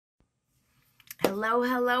Hello,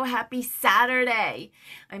 hello, happy Saturday.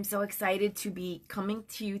 I'm so excited to be coming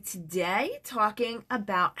to you today talking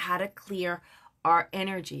about how to clear our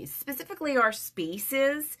energies, specifically our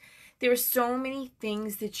spaces. There are so many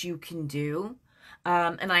things that you can do,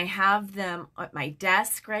 and I have them at my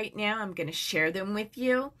desk right now. I'm going to share them with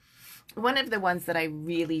you. One of the ones that I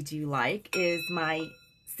really do like is my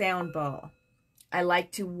sound bowl. I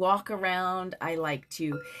like to walk around. I like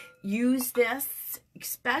to use this,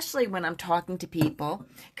 especially when I'm talking to people,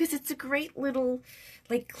 because it's a great little,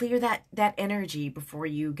 clear that energy before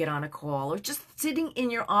you get on a call, or just sitting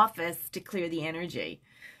in your office to clear the energy.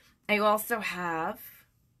 I also have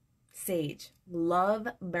sage. Love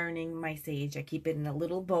burning my sage. I keep it in a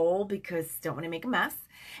little bowl because I don't want to make a mess.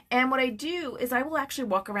 And what I do is I will actually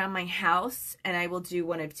walk around my house and I will do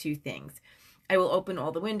one of two things. I will open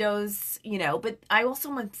all the windows, but I also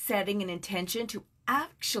am setting an intention to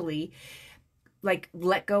actually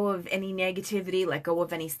let go of any negativity, let go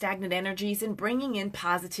of any stagnant energies, and bringing in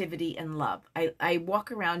positivity and love. I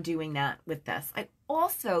walk around doing that with this. I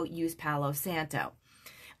also use Palo Santo.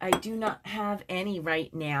 I do not have any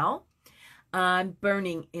right now. I'm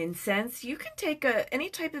burning incense. You can take any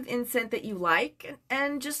type of incense that you like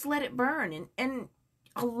and just let it burn. And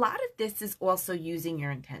a lot of this is also using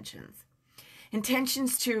your intentions.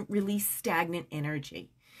 Intentions to release stagnant energy.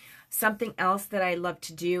 Something else that I love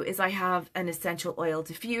to do is I have an essential oil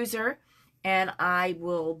diffuser, and I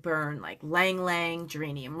will burn like Lang Lang,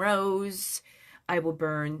 geranium rose. I will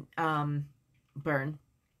burn,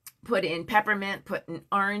 put in peppermint, put in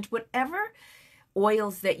orange, whatever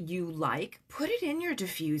oils that you like, put it in your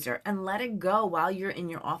diffuser and let it go while you're in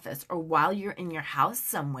your office or while you're in your house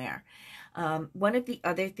somewhere. One of the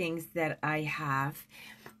other things that I have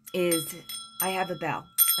is I have a bell,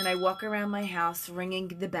 and I walk around my house ringing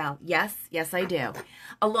the bell. Yes, I do.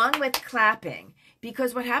 Along with clapping,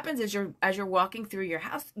 because what happens is as you're walking through your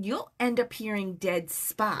house, you'll end up hearing dead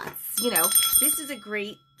spots. This is a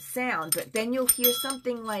great sound, but then you'll hear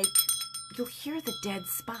something like, you'll hear the dead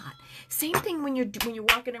spot. Same thing when you're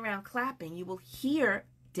walking around clapping, you will hear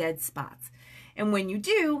dead spots. And when you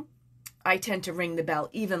do, I tend to ring the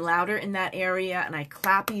bell even louder in that area, and I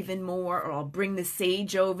clap even more, or I'll bring the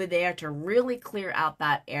sage over there to really clear out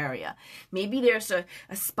that area. Maybe there's a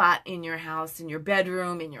spot in your house, in your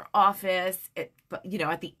bedroom, in your office, at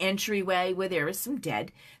the entryway where there is some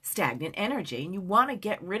dead, stagnant energy, and you want to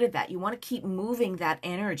get rid of that. You want to keep moving that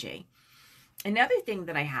energy. Another thing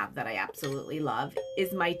that I have that I absolutely love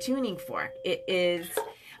is my tuning fork. It is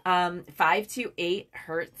 5 to 8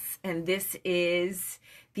 hertz, and this is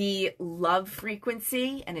the love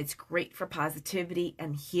frequency, and it's great for positivity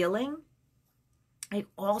and healing. I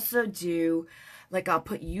also do, I'll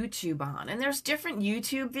put YouTube on, and there's different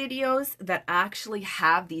YouTube videos that actually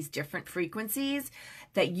have these different frequencies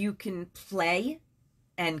that you can play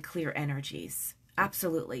and clear energies.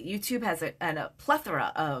 Absolutely. YouTube has a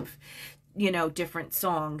plethora of different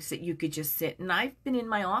songs that you could just sit. And I've been in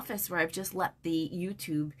my office where I've just let the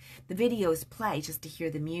videos play just to hear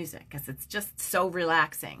the music, because it's just so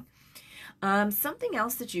relaxing. Something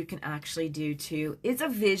else that you can actually do too is a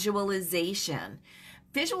visualization.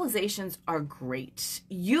 Visualizations are great.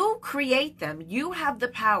 You create them. You have the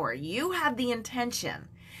power. You have the intention.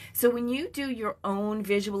 So when you do your own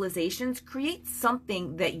visualizations, create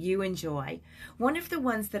something that you enjoy. One of the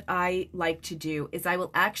ones that I like to do is I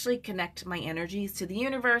will actually connect my energies to the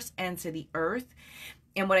universe and to the earth.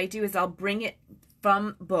 And what I do is I'll bring it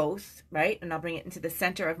from both, right? And I'll bring it into the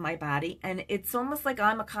center of my body. And it's almost like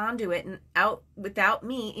I'm a conduit, and without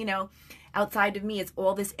me, outside of me, it's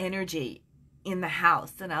all this energy in the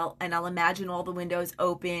house, and I'll imagine all the windows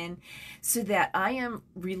open so that I am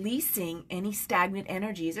releasing any stagnant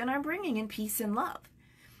energies, and I'm bringing in peace and love.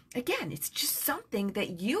 Again, it's just something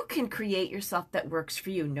that you can create yourself that works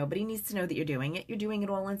for you. Nobody needs to know that you're doing it. You're doing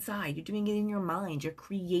it all inside. You're doing it in your mind. You're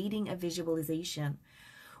creating a visualization.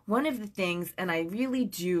 One of the things, and I really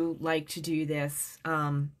do like to do this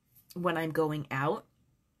when I'm going out,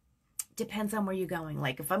 depends on where you're going.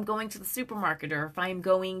 Like if I'm going to the supermarket, or if I'm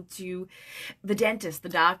going to the dentist, the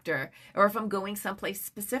doctor, or if I'm going someplace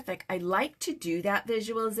specific, I like to do that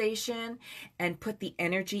visualization and put the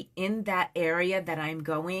energy in that area that I'm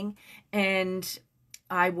going. And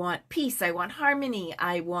I want peace, I want harmony,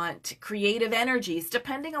 I want creative energies,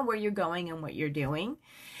 depending on where you're going and what you're doing.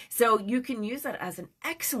 So you can use that as an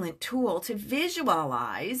excellent tool to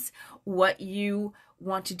visualize what you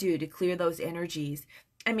want to do to clear those energies.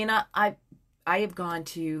 I mean, I have gone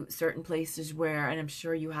to certain places where, and I'm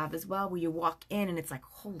sure you have as well, where you walk in and it's like,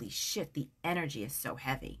 holy shit, the energy is so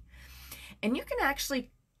heavy. And you can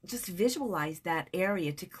actually just visualize that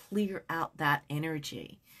area to clear out that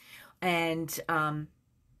energy. And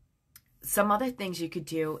some other things you could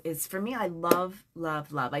do is, for me, I love,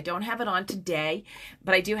 love, love. I don't have it on today,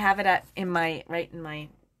 but I do have it right in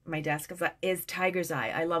my desk, is Tiger's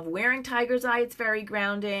Eye. I love wearing Tiger's Eye. It's very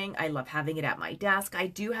grounding. I love having it at my desk. I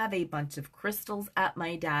do have a bunch of crystals at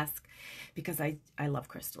my desk because I love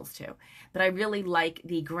crystals too. But I really like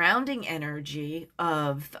the grounding energy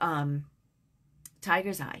of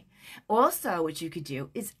Tiger's Eye. Also, what you could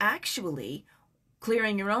do is actually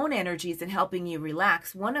clearing your own energies and helping you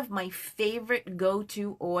relax. One of my favorite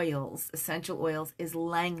go-to oils, essential oils, is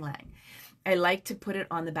Lang Lang. I like to put it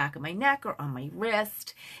on the back of my neck or on my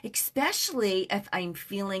wrist, especially if I'm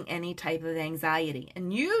feeling any type of anxiety.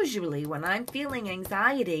 And usually when I'm feeling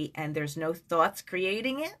anxiety and there's no thoughts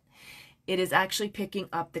creating it, it is actually picking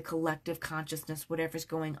up the collective consciousness, whatever's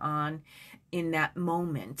going on in that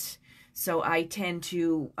moment. So I tend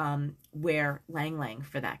to wear Lang Lang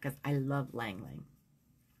for that because I love Lang Lang.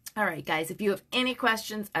 All right, guys, if you have any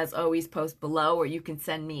questions, as always, post below, or you can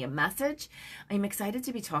send me a message. I'm excited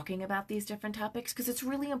to be talking about these different topics because it's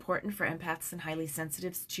really important for empaths and highly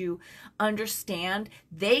sensitives to understand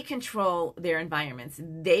they control their environments.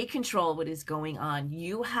 They control what is going on.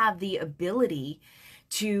 You have the ability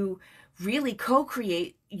to really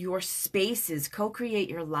co-create your spaces, co-create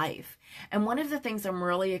your life. And one of the things I'm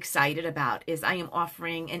really excited about is I am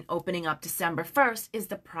offering and opening up December 1st is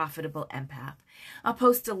the Profitable Empath. I'll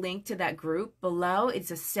post a link to that group below.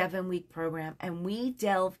 It's a 7-week program, and we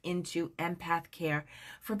delve into empath care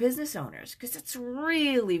for business owners because it's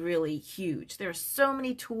really, really huge. There are so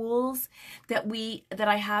many tools that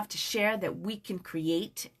I have to share that we can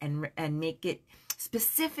create and make it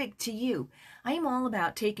specific to you. I am all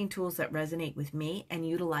about taking tools that resonate with me and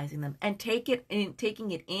utilizing them and taking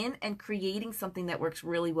it in and creating something that works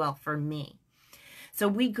really well for me. So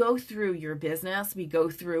we go through your business, we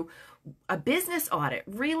go through a business audit,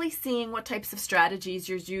 really seeing what types of strategies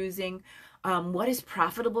you're using, what is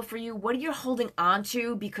profitable for you, what are you holding on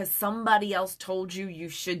to because somebody else told you you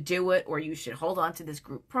should do it, or you should hold on to this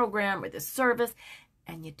group program or this service,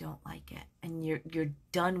 and you don't like it, and you're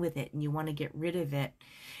done with it, and you want to get rid of it,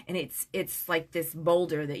 and it's like this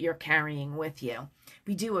boulder that you're carrying with you.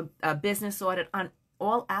 We do a business audit on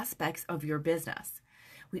all aspects of your business.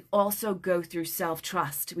 We also go through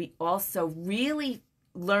self-trust. We also really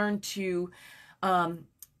learn to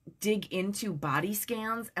dig into body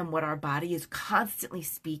scans and what our body is constantly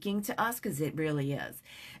speaking to us, because it really is.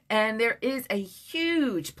 And there is a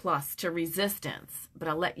huge plus to resistance, but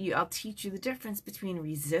I'll teach you the difference between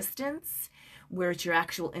resistance, where it's your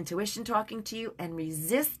actual intuition talking to you, and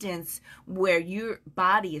resistance, where your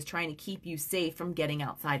body is trying to keep you safe from getting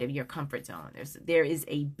outside of your comfort zone. There is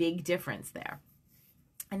a big difference there.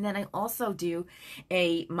 And then I also do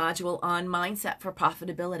a module on mindset for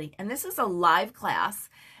profitability. And this is a live class,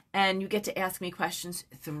 and you get to ask me questions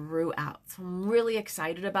throughout. So I'm really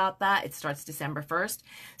excited about that. It starts December 1st.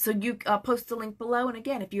 So you post the link below. And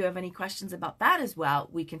again, if you have any questions about that as well,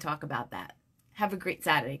 we can talk about that. Have a great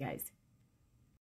Saturday, guys.